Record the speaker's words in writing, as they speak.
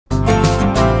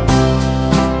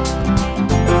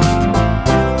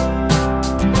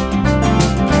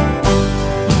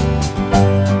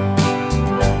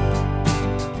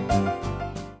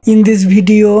In this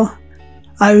video,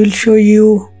 I will show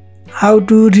you how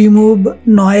to remove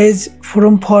noise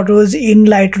from photos in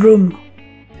Lightroom.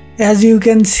 As you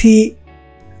can see,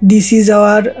 this is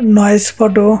our noise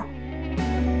photo.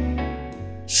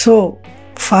 So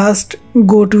first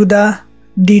go to the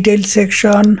detail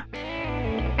section.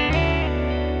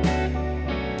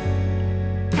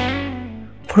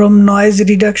 From noise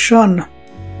reduction,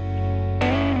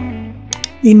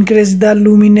 increase the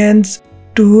luminance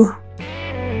to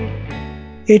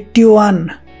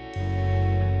 81.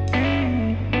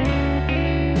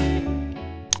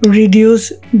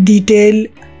 Reduce detail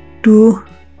to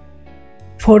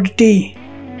 40.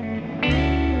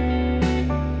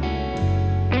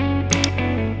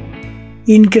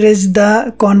 Increase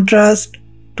the contrast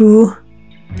to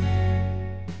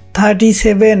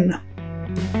 37.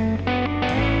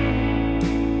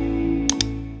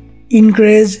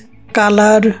 Increase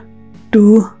color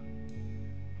to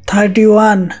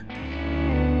 31.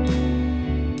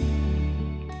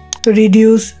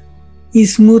 Reduce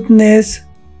smoothness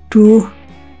to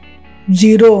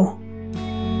 0.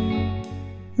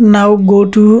 Now go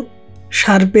to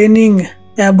sharpening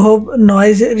above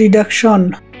noise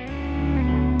reduction.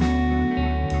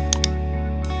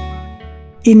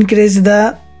 Increase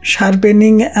the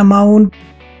sharpening amount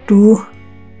to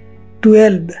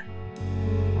 12.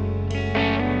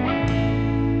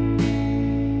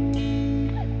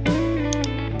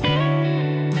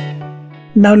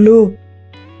 Now look,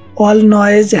 all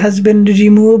noise has been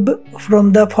removed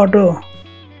from the photo.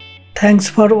 Thanks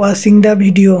for watching the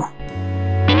video.